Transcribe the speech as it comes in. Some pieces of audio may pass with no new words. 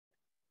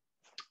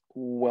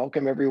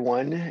Welcome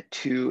everyone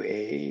to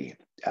a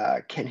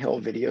Ken Hill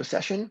video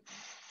session.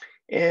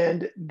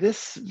 And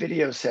this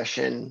video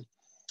session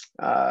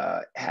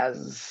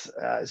has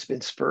been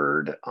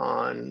spurred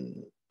on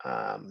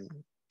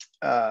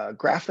a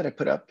graph that I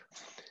put up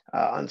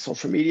on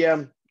social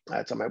media.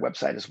 It's on my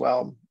website as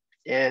well.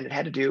 And it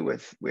had to do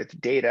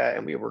with data,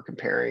 and we were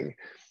comparing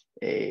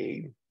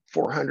a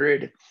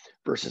 400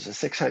 versus a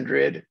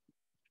 600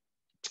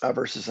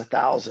 versus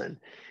 1,000.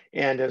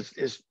 And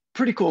it's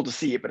pretty cool to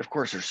see it, but of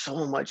course there's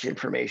so much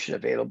information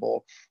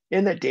available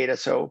in that data.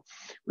 So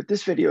what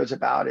this video is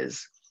about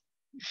is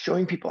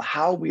showing people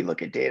how we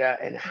look at data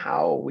and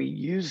how we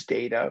use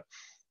data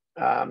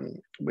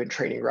when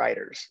training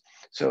riders.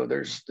 So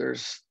there's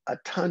a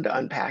ton to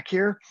unpack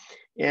here,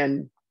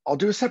 and I'll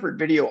do a separate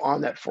video on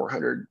that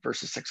 400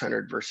 versus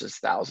 600 versus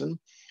 1,000.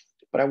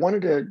 But I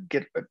wanted to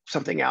get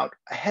something out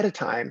ahead of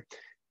time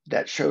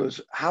that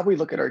shows how we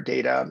look at our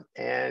data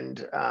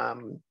and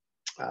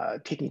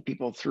taking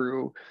people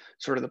through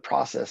sort of the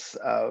process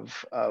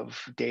of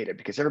data,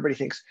 because everybody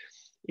thinks,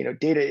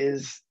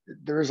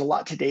 there is a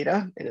lot to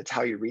data, and it's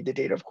how you read the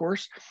data, of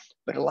course.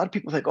 But a lot of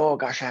people think, oh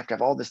gosh, I have to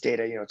have all this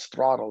data, it's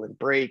throttle and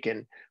brake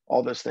and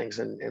all those things.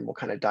 And we'll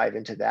kind of dive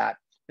into that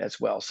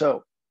as well.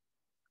 So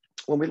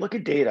when we look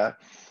at data,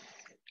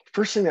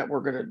 first thing that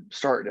we're going to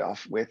start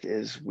off with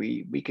is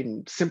we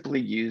can simply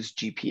use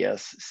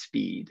GPS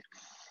speed.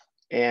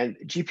 And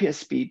GPS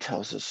speed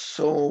tells us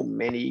so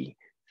many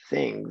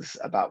things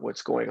about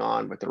what's going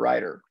on with the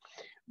rider.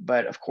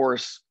 But of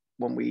course,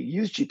 when we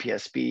use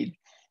GPS speed,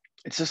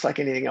 it's just like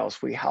anything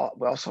else. We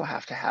also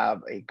have to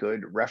have a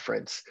good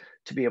reference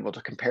to be able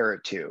to compare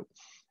it to.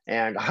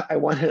 And I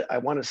want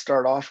to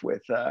start off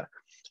with that.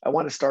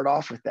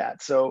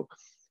 So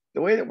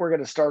the way that we're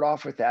going to start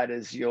off with that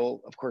is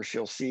you'll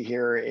see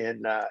here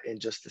in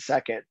just a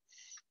second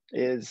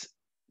is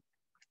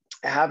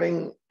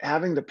having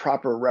the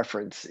proper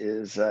reference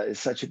is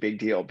such a big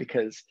deal,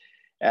 because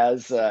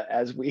as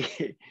we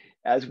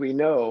as we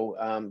know,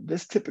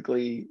 this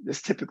typically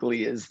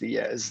is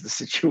the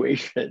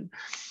situation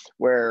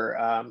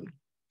where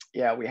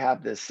we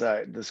have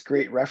this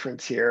great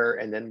reference here,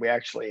 and then we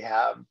actually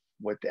have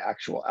what the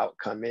actual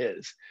outcome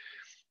is.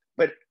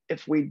 But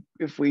if we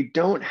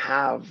don't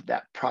have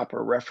that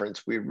proper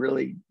reference,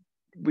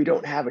 we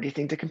don't have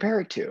anything to compare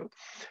it to.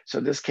 So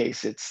in this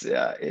case,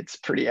 it's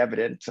pretty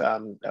evident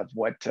of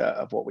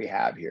what we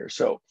have here.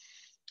 So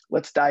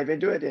let's dive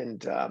into it.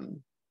 And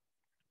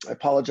I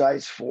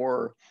apologize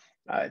for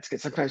it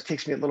sometimes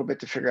takes me a little bit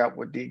to figure out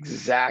what the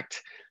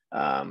exact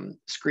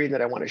screen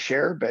that I want to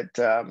share, but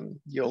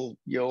you'll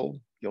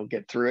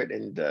get through it,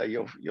 and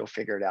you'll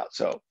figure it out.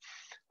 So,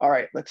 all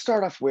right, let's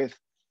start off with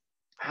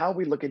how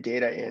we look at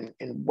data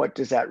and what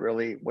does that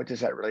really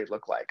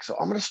look like. So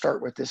I'm going to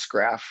start with this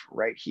graph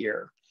right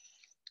here,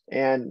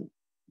 and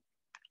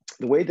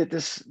the way that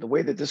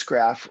this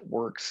graph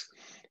works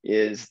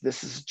is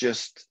this is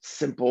just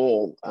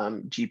simple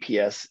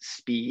GPS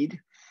speed.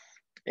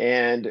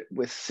 And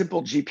with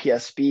simple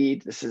GPS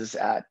speed, this is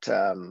at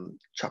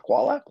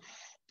Chuckwalla.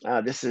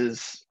 This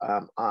is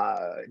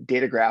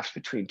data graphs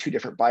between two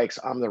different bikes.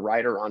 I'm the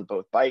rider on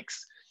both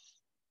bikes,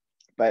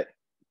 but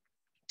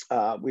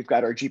we've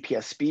got our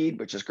GPS speed,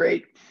 which is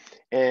great.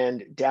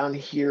 And down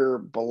here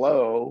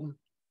below,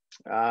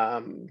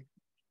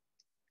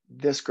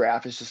 this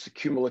graph is just a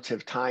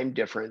cumulative time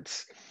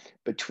difference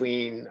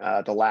between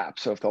the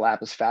laps. So if the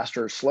lap is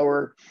faster or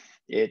slower,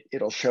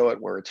 it'll show it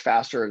where it's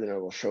faster, and then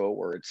it will show it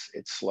where it's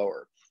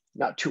slower.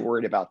 Not too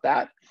worried about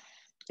that.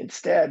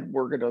 Instead,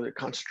 we're going to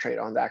concentrate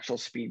on the actual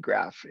speed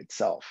graph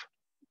itself.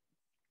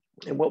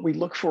 And what we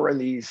look for in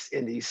these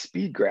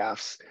speed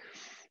graphs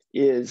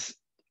is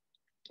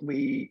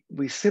we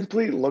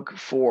simply look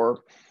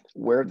for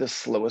where the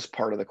slowest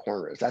part of the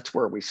corner is. That's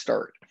where we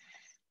start.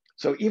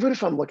 So even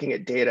if I'm looking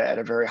at data at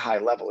a very high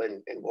level,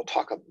 and we'll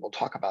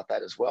talk about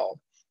that as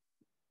well.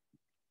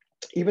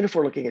 Even if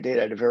we're looking at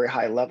data at a very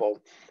high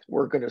level,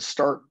 we're going to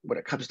start, when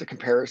it comes to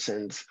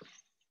comparisons,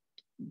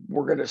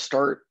 we're going to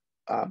start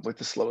with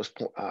the slowest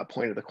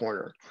point of the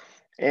corner.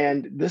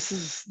 And this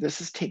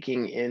is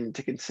taking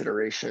into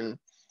consideration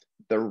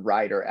the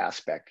rider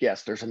aspect.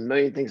 Yes, there's a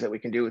million things that we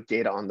can do with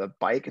data on the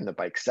bike and the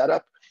bike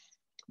setup.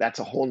 That's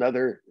a whole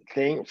nother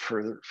thing.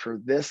 For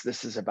this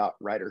is about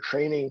rider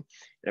training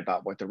and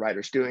about what the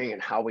rider's doing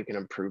and how we can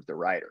improve the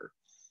rider.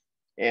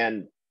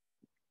 And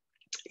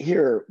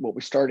here, what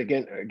we start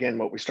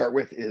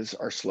with is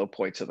our slow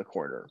points of the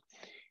corner.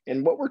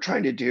 And what we're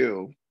trying to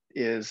do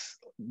is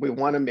we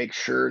want to make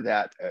sure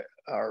that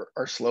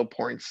our slow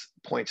points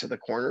of the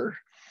corner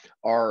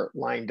are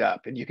lined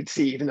up. And you can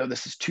see, even though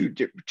this is two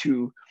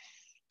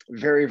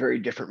very, very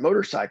different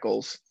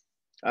motorcycles,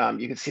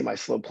 you can see my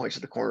slow points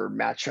of the corner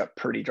match up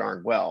pretty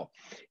darn well.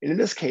 And in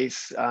this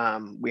case,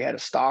 we had a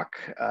stock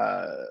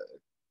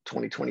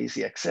 2020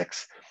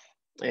 ZX6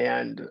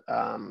 and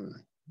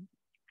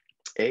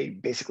a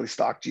basically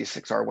stock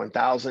GSX-R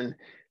 1000.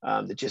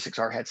 The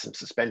GSX-R had some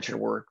suspension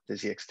work. The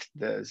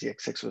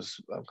ZX6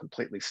 was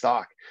completely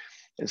stock.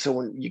 And so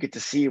when you get to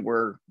see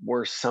where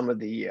some of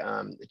the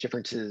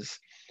differences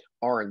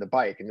are in the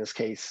bike. In this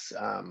case,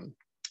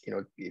 you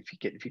know,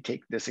 if you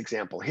take this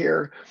example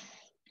here,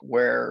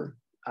 where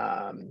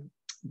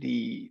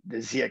the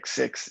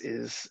ZX6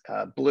 is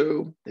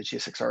blue, the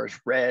GSX-R is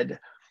red.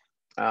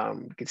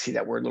 You can see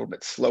that we're a little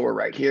bit slower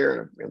right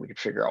here, and we can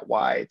figure out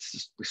why. It's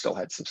just we still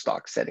had some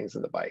stock settings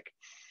in the bike.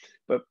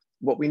 But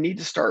what we need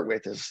to start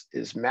with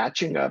is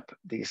matching up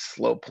these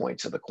slow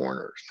points of the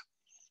corners.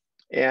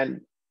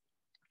 And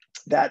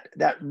that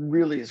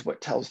really is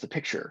what tells the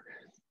picture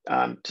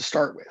to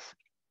start with.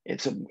 And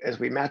so as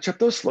we match up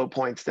those slow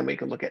points, then we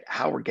can look at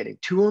how we're getting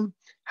to them,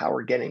 how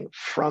we're getting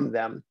from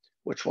them,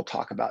 which we'll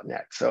talk about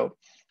next. So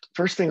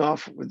first thing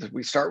off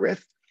we start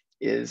with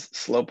is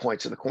slow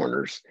points of the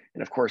corners.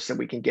 And of course, then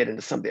we can get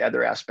into some of the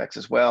other aspects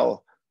as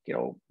well, you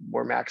know,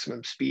 where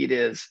maximum speed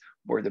is,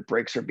 where the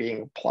brakes are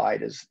being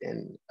applied as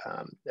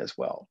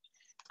well.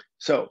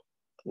 So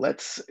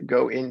let's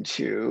go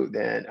into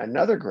then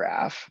another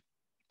graph.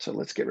 So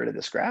let's get rid of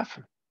this graph.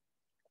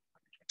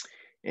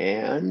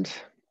 And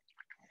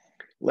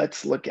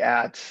let's look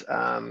at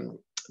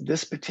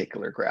this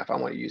particular graph. I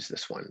want to use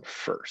this one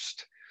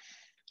first.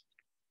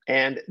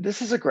 And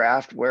this is a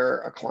graph where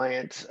a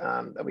client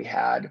that we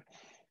had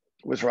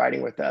was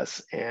riding with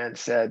us and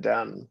said,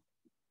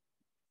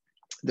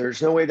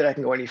 there's no way that I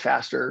can go any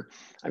faster.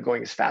 I'm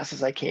going as fast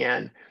as I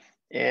can.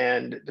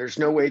 And there's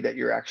no way that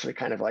you're actually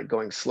kind of like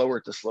going slower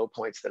at the slow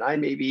points than I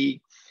may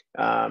be.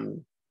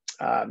 You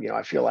know,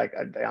 I feel like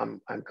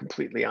I'm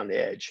completely on the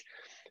edge.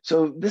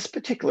 So this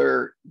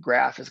particular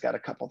graph has got a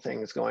couple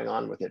things going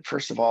on with it.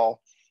 First of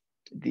all,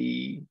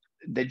 the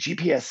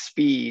GPS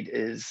speed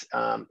is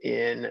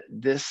in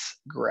this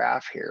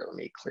graph here. Let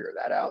me clear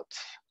that out.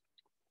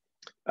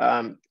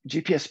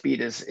 GPS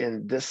speed is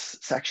in this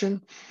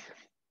section.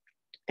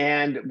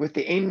 And with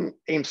the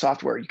AIM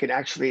software, you can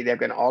actually, they've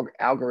got an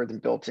algorithm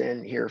built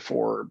in here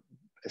for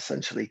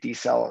essentially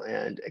decel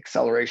and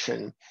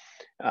acceleration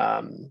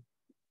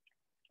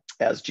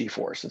as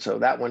G-force. And so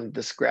that one,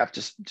 this graph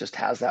just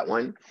has that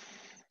one.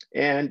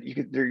 And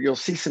you'll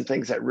see some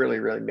things that really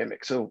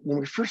mimic. So when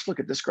we first look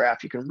at this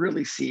graph, you can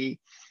really see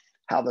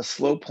how the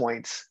slow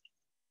points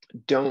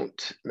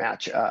don't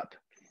match up.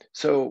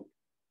 So,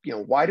 you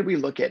know, why do we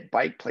look at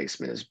bike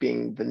placement as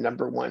being the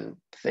 #1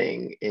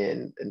 thing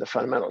in the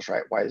fundamentals,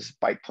 right? Why is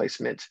bike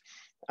placement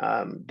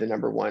the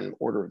 #1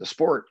 order of the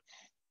sport?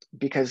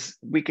 Because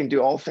we can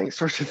do all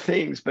sorts of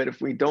things, but if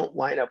we don't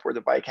line up where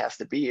the bike has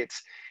to be, it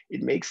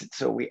makes it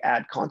so we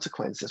add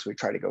consequences. We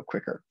try to go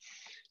quicker.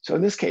 So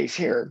in this case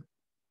here,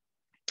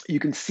 you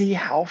can see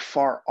how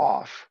far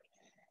off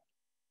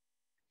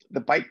the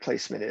bike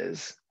placement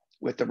is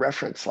with the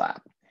reference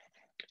lap.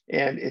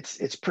 And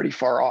it's pretty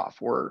far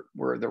off where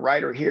the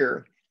rider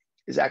here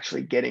is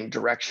actually getting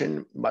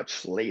direction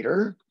much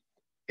later.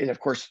 And of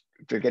course,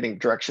 if they're getting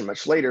direction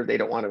much later, they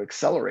don't want to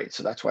accelerate.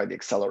 So that's why the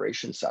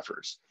acceleration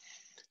suffers.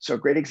 So a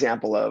great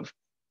example of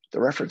the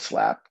reference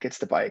lap gets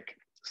the bike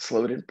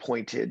slowed and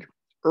pointed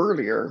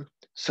earlier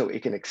so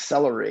it can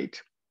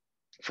accelerate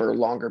for a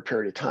longer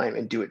period of time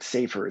and do it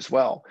safer as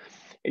well.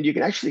 And you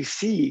can actually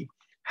see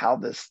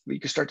how you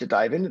can start to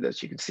dive into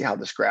this. You can see how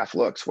this graph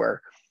looks,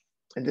 where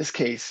in this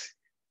case,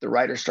 the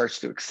rider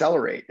starts to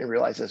accelerate and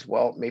realizes,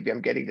 well, maybe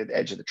I'm getting to the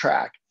edge of the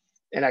track,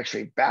 and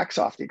actually backs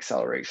off the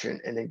acceleration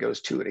and then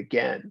goes to it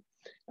again.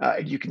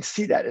 And you can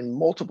see that in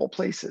multiple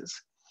places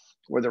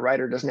where the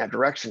rider doesn't have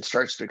direction,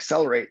 starts to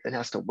accelerate, and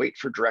has to wait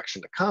for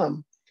direction to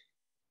come.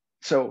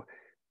 So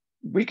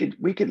we could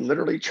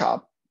literally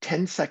chop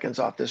 10 seconds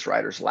off this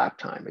rider's lap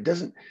time. It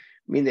doesn't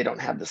mean they don't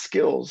have the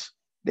skills.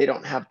 They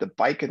don't have the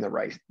bike in the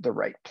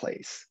right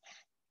place.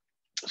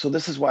 So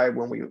this is why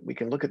when we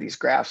can look at these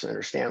graphs and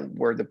understand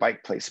where the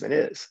bike placement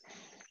is.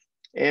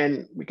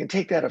 And we can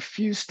take that a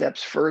few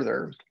steps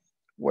further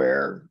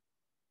where,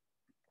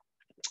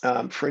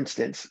 for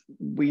instance,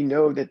 we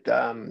know that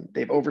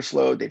they've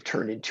overslowed, they've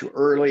turned in too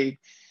early,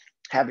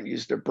 haven't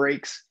used their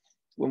brakes.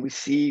 When we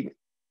see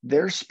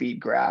their speed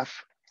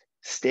graph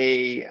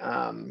stay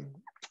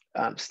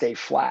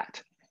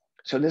flat.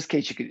 So in this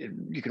case,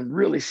 you can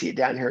really see it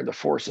down here in the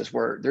forces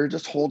where they're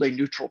just holding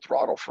neutral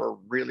throttle for a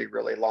really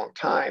long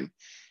time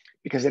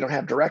because they don't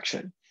have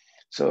direction.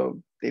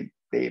 So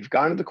they've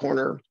gone to the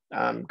corner,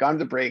 gone to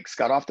the brakes,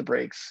 got off the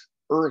brakes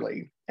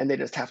early, and they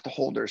just have to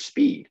hold their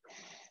speed.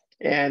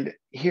 And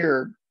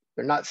here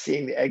they're not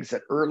seeing the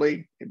exit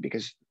early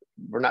because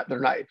they're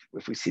not.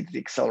 If we see that the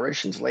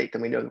acceleration's late,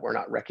 then we know that we're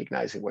not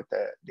recognizing what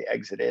the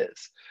exit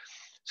is.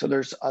 So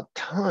there's a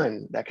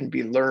ton that can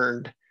be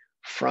learned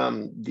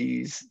from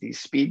these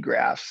speed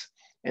graphs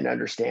and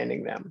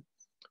understanding them.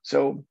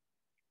 So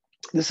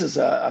this is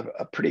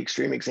a pretty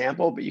extreme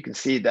example, but you can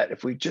see that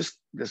if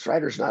this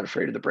rider's not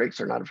afraid of the brakes,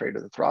 they're not afraid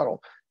of the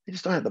throttle, they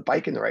just don't have the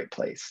bike in the right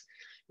place.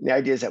 And the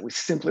idea is that we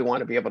simply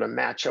want to be able to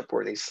match up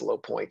where these slow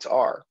points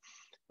are.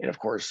 And of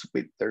course,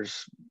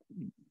 there's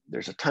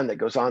a ton that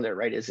goes on there,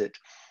 right? Is it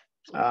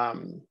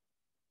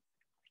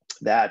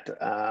that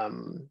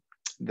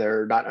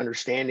they're not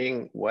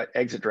understanding what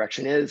exit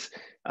direction is.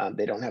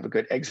 They don't have a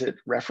good exit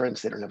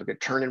reference. They don't have a good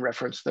turn-in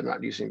reference. They're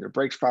not using their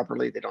brakes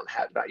properly. They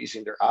not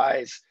using their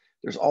eyes.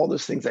 There's all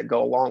those things that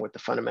go along with the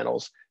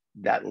fundamentals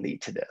that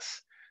lead to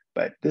this.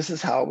 But this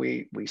is how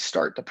we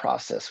start the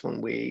process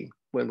when we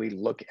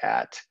look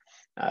at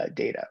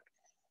data.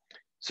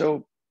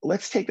 So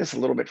let's take this a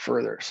little bit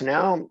further. So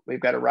now we've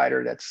got a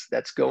rider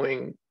that's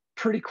going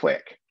pretty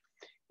quick,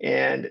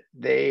 and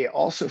they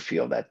also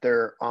feel that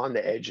they're on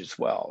the edge as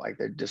well. Like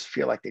they just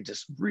feel like they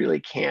just really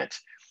can't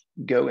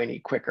go any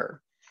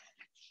quicker.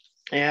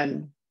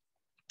 And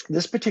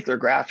this particular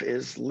graph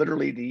is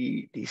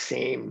literally the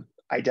same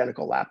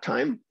identical lap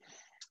time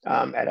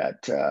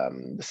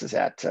this is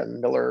at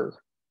Miller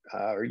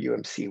or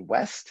UMC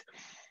West.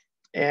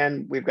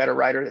 And we've got a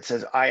rider that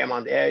says, I am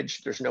on the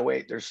edge. There's no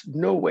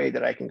way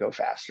that I can go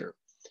faster.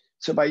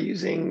 So by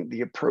using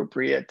the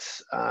appropriate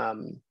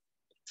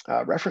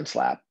reference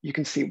lap, you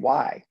can see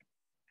why.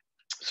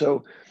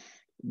 So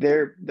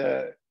there,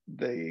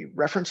 the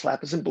reference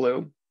lap is in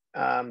blue.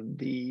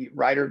 The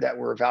rider that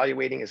we're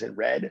evaluating is in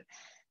red.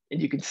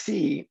 And you can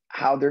see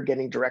how they're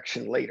getting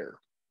direction later.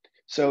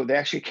 So they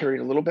actually carried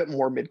a little bit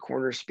more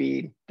mid-corner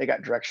speed. They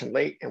got direction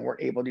late and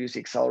weren't able to use the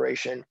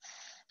acceleration.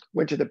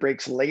 Went to the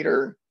brakes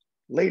later,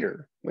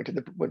 went to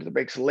the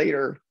brakes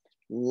later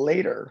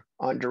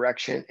on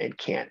direction and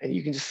can't. And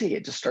you can just see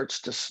it just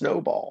starts to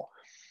snowball.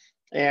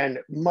 And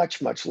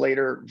much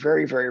later,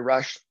 very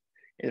rushed.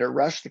 In a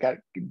rush, they got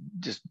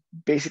just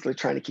basically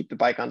trying to keep the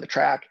bike on the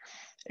track,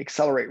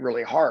 accelerate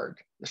really hard.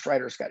 This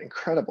rider's got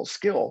incredible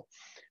skill,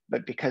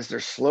 but because their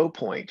slow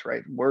point,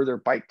 right, where their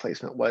bike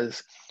placement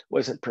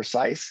wasn't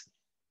precise,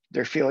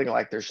 they're feeling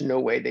like there's no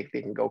way they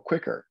can go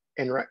quicker.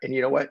 And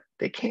you know what?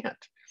 They can't.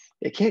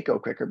 They can't go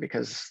quicker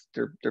because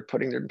they're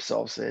putting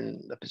themselves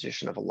in the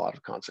position of a lot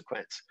of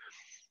consequence.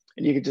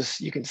 And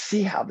you can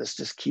see how this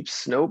just keeps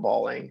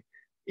snowballing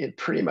in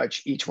pretty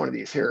much each one of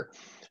these here.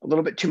 A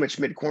little bit too much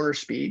mid-corner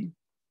speed,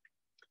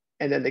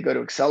 and then they go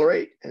to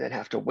accelerate and then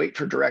have to wait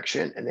for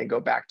direction and then go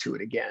back to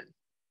it again.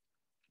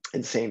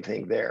 And same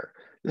thing there.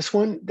 This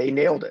one, they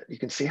nailed it. You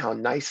can see how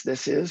nice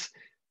this is.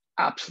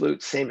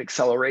 Absolute same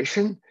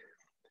acceleration,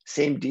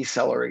 same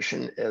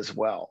deceleration as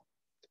well.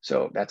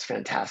 So that's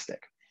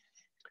fantastic.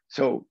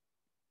 So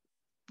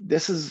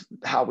this is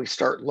how we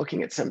start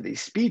looking at some of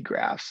these speed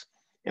graphs,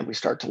 and we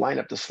start to line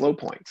up the slow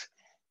points.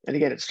 And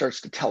again, it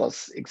starts to tell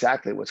us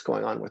exactly what's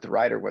going on with the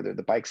rider, whether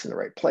the bike's in the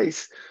right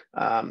place,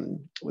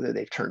 whether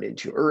they've turned in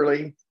too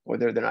early,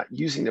 whether they're not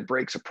using the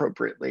brakes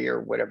appropriately,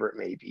 or whatever it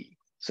may be.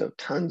 So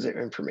tons of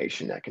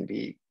information that can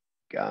be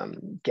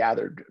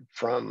gathered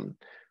from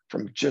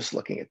just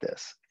looking at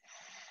this.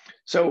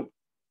 So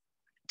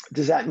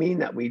does that mean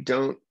that we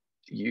don't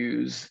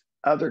use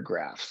other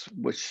graphs,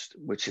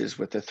 which is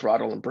with the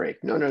throttle and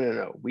brake?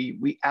 No.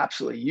 We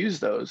absolutely use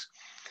those,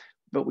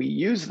 but we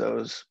use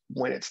those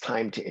when it's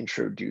time to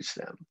introduce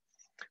them.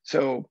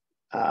 So,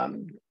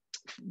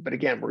 but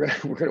again, we're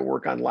gonna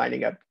work on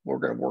lining up. We're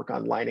gonna work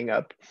on lining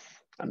up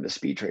the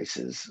speed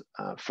traces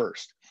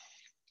first.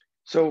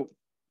 So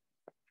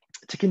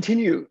to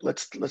continue,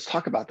 let's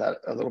talk about that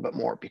a little bit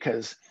more,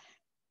 because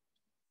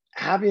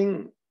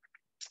having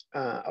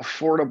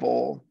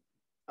affordable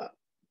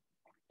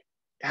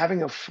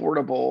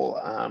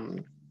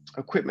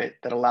equipment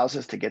that allows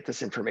us to get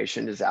this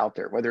information is out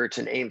there, whether it's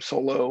an AIM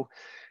Solo.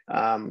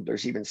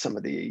 There's even some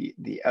of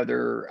the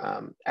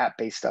other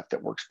app-based stuff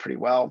that works pretty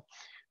well,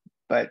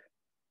 but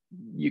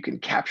you can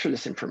capture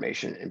this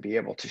information and be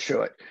able to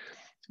show it.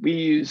 We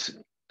use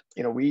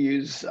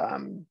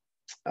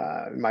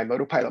my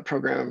MotoPilot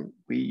program,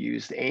 we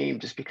use the AIM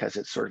just because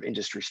it's sort of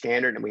industry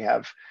standard, and we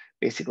have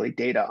basically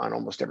data on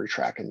almost every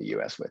track in the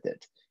US with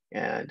it.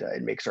 And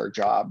it makes our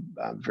job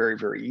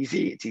very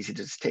easy. It's easy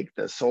to just take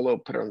the Solo,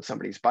 put it on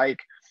somebody's bike,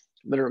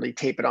 literally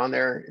tape it on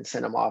there and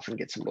send them off and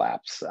get some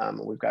laps.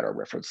 We've got our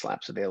reference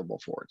laps available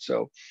for it.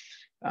 So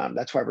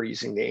that's why we're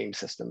using the AIM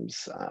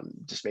systems.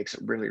 Just makes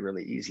it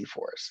really easy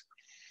for us.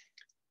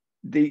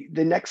 The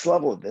next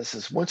level of this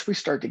is once we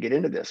start to get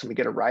into this and we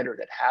get a rider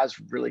that has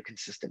really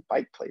consistent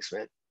bike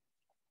placement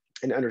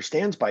and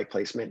understands bike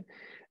placement,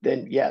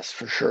 then yes,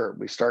 for sure,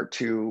 we start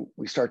to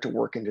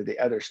work into the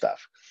other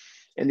stuff.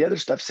 And the other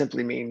stuff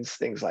simply means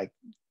things like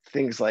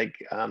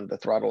the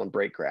throttle and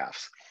brake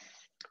graphs.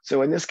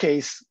 So in this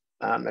case,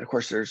 and of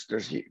course, there's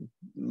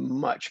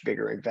much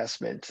bigger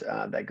investment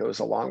that goes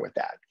along with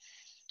that.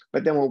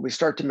 But then when we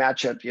start to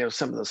match up,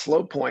 some of the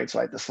slow points,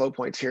 like the slow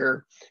points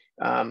here,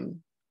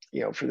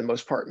 for the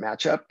most part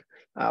match up.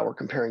 We're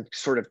comparing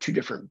sort of two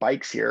different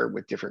bikes here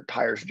with different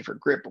tires and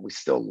different grip, but we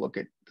still look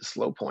at the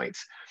slow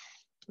points.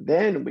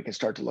 Then we can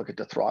start to look at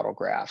the throttle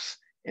graphs,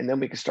 and then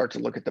we can start to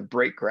look at the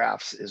brake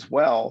graphs as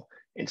well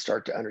and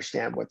start to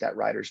understand what that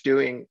rider's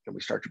doing, and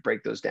we start to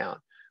break those down.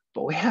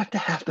 But we have to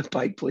have the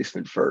bike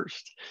placement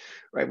first,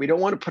 right? We don't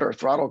want to put our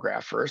throttle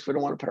graph first. We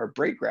don't want to put our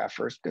brake graph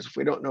first, because if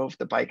we don't know if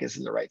the bike is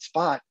in the right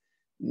spot,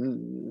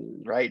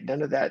 right,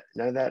 none of that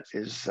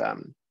is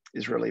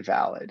really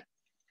valid.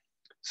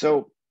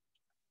 So,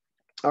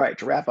 all right,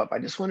 to wrap up, I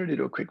just wanted to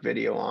do a quick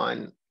video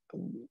on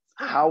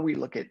how we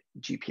look at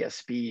GPS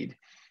speed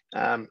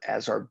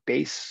as our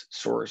base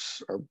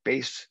source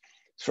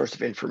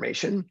of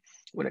information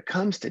when it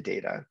comes to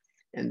data.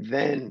 And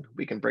then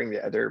we can bring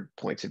the other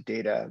points of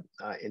data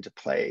into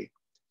play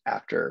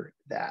after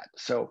that.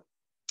 So,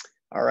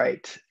 all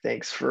right,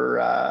 thanks for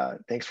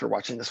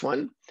watching this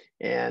one,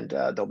 and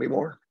there'll be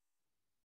more.